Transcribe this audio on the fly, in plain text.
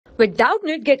With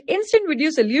Doubtnut, get instant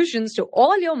video solutions to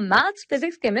all your maths,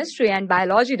 physics, chemistry, and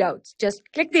biology doubts. Just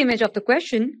click the image of the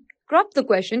question, crop the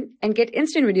question, and get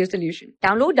instant video solution.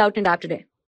 Download Doubtnut app today.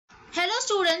 Hello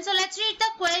students, so let's read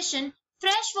the question.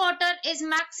 Fresh water is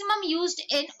maximum used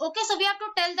in, okay, so we have to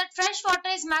tell that fresh water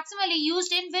is maximally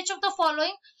used in which of the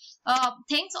following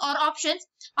things or options.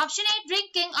 Option A,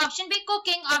 drinking, option B,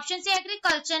 cooking, option C,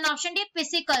 agriculture, and option D,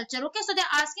 pisciculture. Okay, so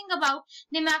they're asking about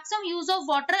the maximum use of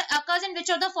water occurs in which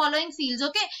of the following fields.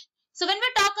 Okay, so when we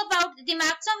talk about the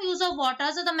maximum use of water,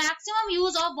 so the maximum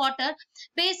use of water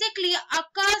basically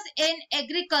occurs in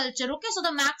agriculture. Okay, so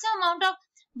the maximum amount of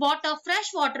water,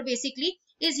 fresh water basically,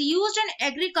 is used in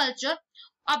agriculture.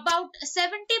 About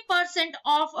 70%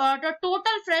 of the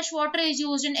total fresh water is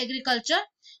used in agriculture.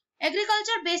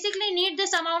 Agriculture basically need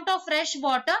this amount of fresh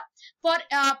water for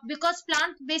because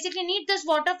plant basically need this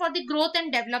water for the growth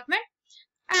and development,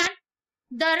 and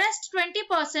the rest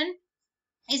 20%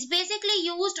 is basically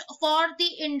used for the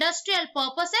industrial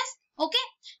purposes. Okay,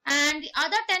 and the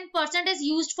other 10% is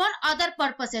used for other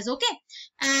purposes. Okay,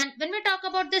 and when we talk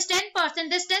about this 10%,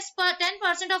 this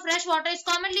 10% of fresh water is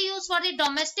commonly used for the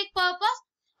domestic purpose,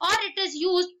 or it is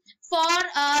used for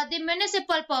the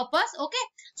municipal purpose. Okay,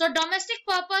 so domestic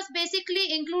purpose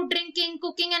basically include drinking,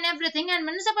 cooking, and everything, and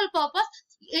municipal purpose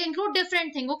include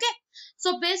different thing. Okay,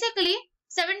 so basically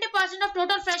 70% of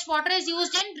total fresh water is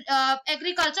used in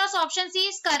agriculture. So option C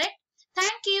is correct.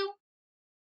 Thank you.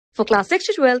 For class 6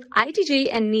 to 12, IIT JEE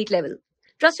and NEET level.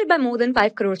 Trusted by more than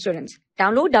 5 crore students.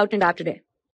 Download Doubtnut app today.